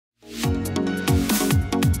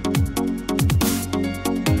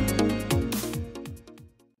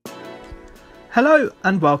Hello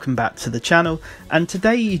and welcome back to the channel, and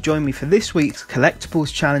today you join me for this week's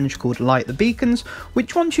collectibles challenge called Light the Beacons,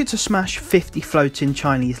 which wants you to smash 50 floating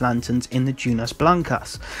Chinese lanterns in the Dunas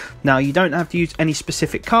Blancas. Now you don't have to use any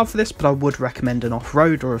specific car for this, but I would recommend an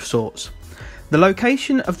off-roader of sorts. The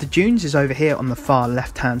location of the dunes is over here on the far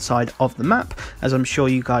left hand side of the map, as I'm sure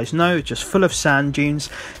you guys know, just full of sand dunes.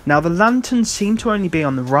 Now the lanterns seem to only be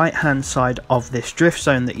on the right hand side of this drift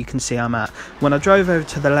zone that you can see I'm at. When I drove over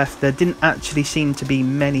to the left there didn't actually seem to be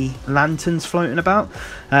many lanterns floating about,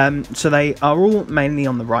 so they are all mainly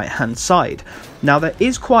on the right hand side. Now there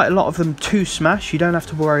is quite a lot of them to smash. You don't have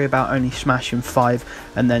to worry about only smashing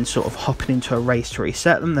 5 and then sort of hopping into a race to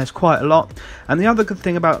reset them. There's quite a lot, and the other good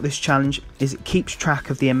thing about this challenge is it keeps track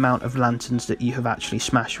of the amount of lanterns that you have actually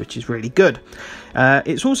smashed, which is really good.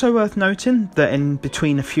 It's also worth noting that in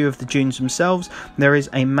between a few of the dunes themselves there is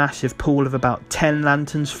a massive pool of about 10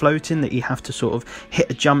 lanterns floating that you have to sort of hit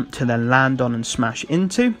a jump to then land on and smash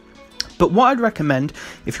into. But what I'd recommend,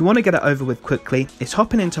 if you want to get it over with quickly, is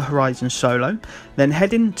hopping into Horizon Solo, then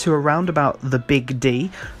heading to around about the Big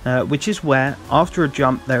D, which is where, after a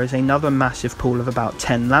jump, there is another massive pool of about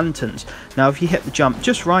 10 lanterns. Now, if you hit the jump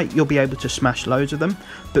just right, you'll be able to smash loads of them.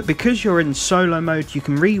 But because you're in solo mode, you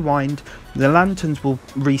can rewind, the lanterns will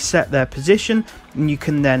reset their position, and you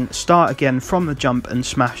can then start again from the jump and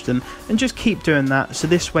smash them, and just keep doing that. So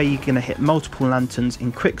this way you're going to hit multiple lanterns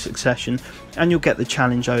in quick succession, and you'll get the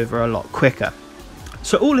challenge over a lot quicker.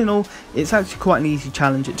 So all in all, it's actually quite an easy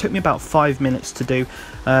challenge. It took me about 5 minutes to do,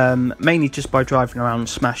 mainly just by driving around and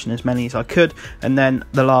smashing as many as I could, and then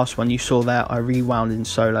the last one you saw there, I rewound in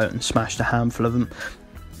solo and smashed a handful of them.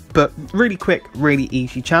 But really quick, really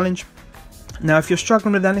easy challenge. Now if you're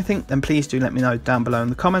struggling with anything, then please do let me know down below in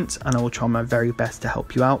the comments, and I will try my very best to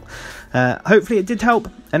help you out. Hopefully it did help,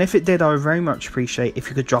 and if it did, I would very much appreciate if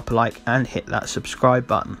you could drop a like and hit that subscribe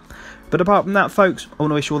button. But apart from that folks, I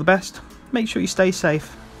want to wish you all the best. Make sure you stay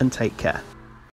safe and take care.